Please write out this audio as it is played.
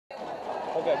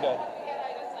Okay, good.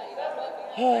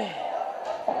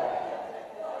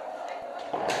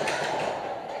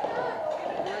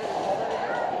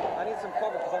 I need some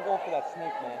cover because I'm going for that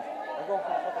snake, man. I'm going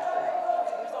for a fucking snake.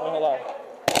 Wait, hold on.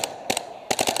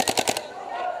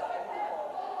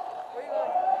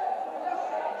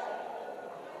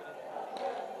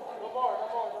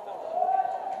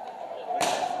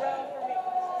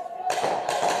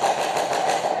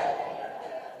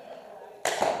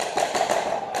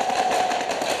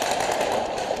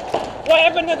 What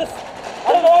happened to this?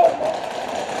 Hello?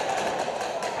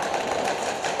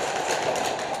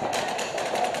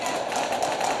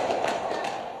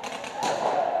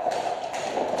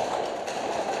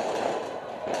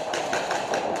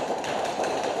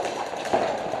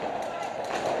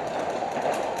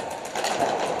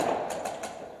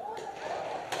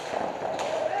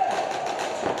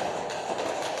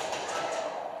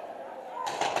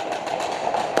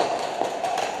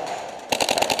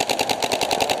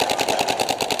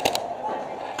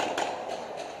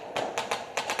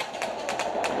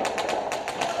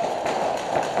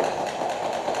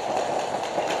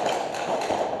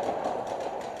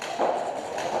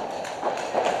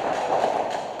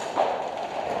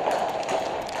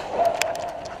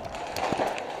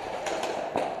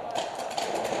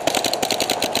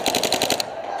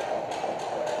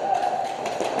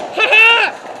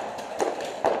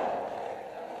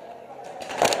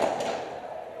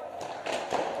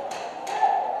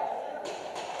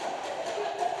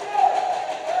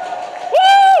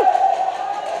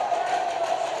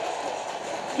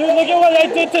 Dude, look at what I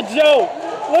did to Joe.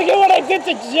 Look at what I did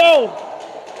to Joe.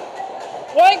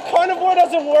 What? Karnivor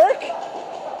doesn't work?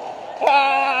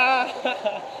 Ah.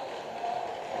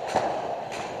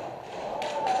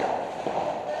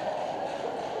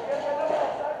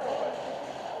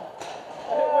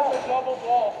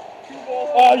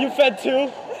 Oh, you fed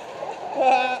two?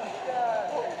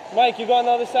 Mike, you go on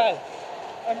the other side.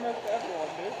 I missed everyone,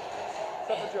 dude.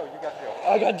 Except for Joe. You got Joe.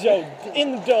 I got Joe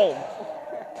in the dome.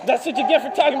 That's what you get for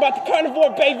talking about the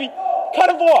Karnivor, baby.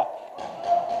 Karnivor.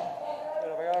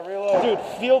 Dude, I gotta reload. Dude,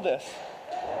 feel this.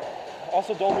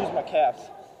 Also, don't lose my calves.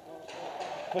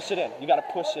 Push it in. You gotta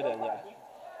push it in, yeah.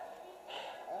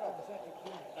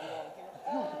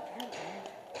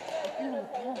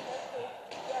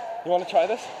 You wanna try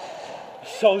this?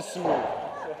 So smooth.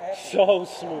 So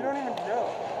smooth. You don't even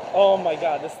know. Oh my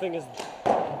god, this thing is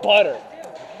butter.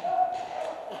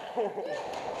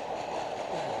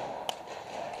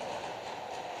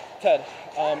 Ted,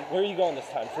 where are you going this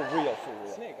time? For real, for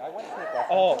real. Snake. I went snake last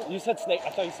time. Oh, you said snake. I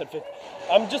thought you said 50.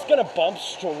 I'm just gonna bump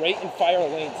straight and fire a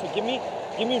lane. So give me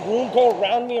room, go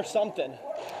around me or something.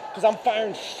 Cause I'm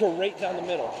firing straight down the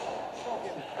middle.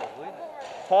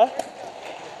 Huh?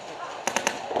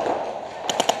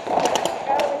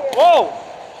 Whoa!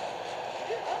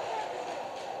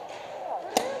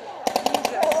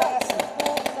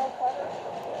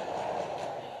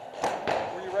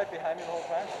 Were you right behind me the whole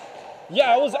time?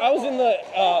 Yeah, I was in the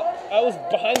I was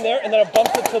behind there, and then I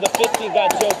bumped it to the 50 and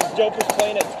got Joe because Joe was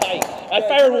playing it tight. I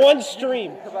fired one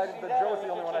stream. Because the Joe was the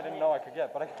only one I didn't know I could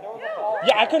get, but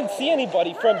Yeah, I couldn't see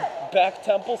anybody from back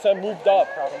temple, so I moved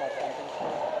up. proud of my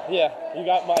thinking. Yeah, you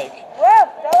got Mike.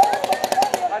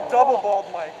 I double balled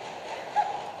Mike.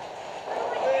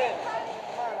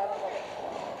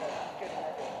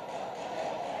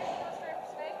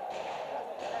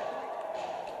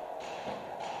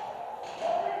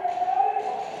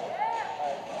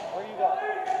 Where you going?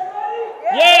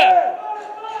 Yeah!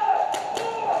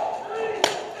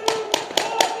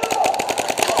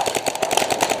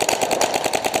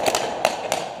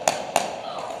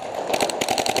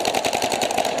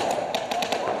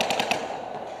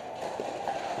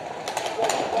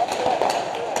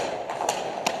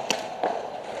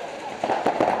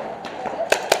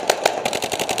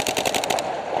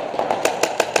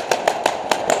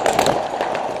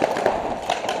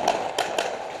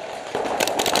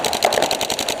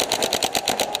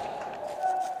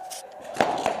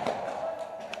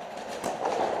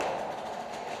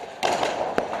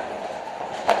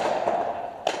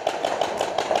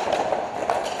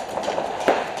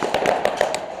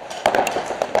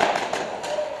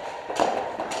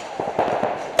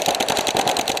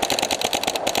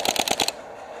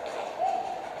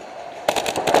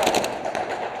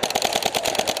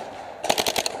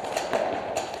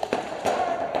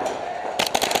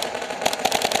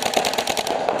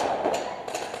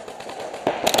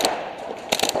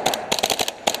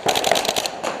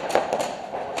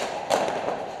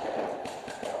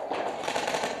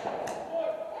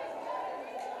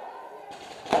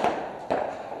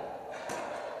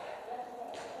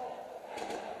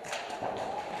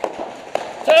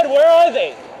 Red, where are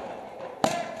they?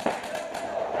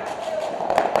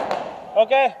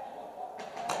 Okay.